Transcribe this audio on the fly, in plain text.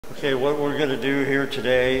Okay, what we're going to do here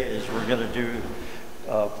today is we're going to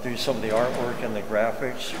do some of the artwork and the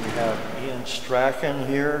graphics. We have Ian Strachan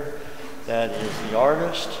here, that is the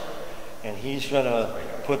artist, and he's going to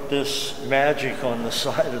put this magic on the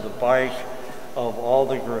side of the bike of all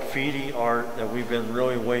the graffiti art that we've been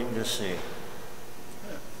really waiting to see.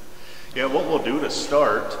 Yeah, what we'll do to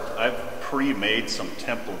start, I've pre-made some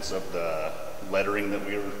templates of the lettering that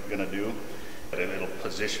we were going to do, but it'll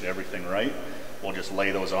position everything right. We'll just lay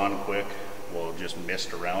those on quick. We'll just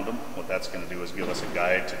mist around them. What that's going to do is give us a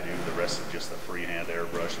guide to do the rest of just the freehand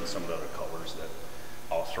airbrush and some of the other colors that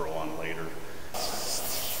I'll throw on later.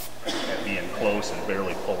 Being close and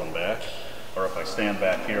barely pulling back, or if I stand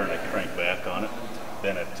back here and I crank back on it,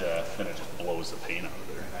 then it just blows the paint out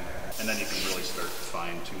of there. And then you can really start to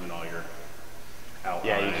fine tune all your outlines.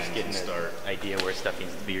 Yeah, you're just getting an idea where stuff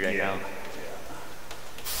needs to be right now.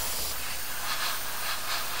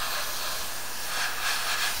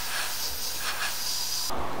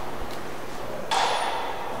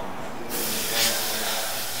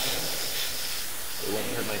 It won't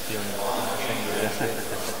hurt my feelings.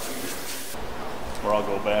 Where I'll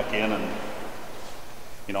go back in and,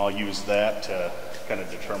 you know, I'll use that to kind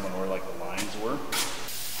of determine where like the lines were.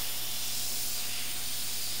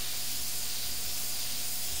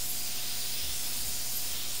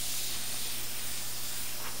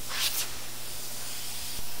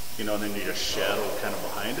 You know, and then you just shadow kind of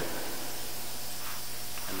behind it.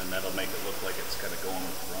 And then that'll make it look like it's kind of going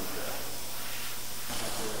in front there.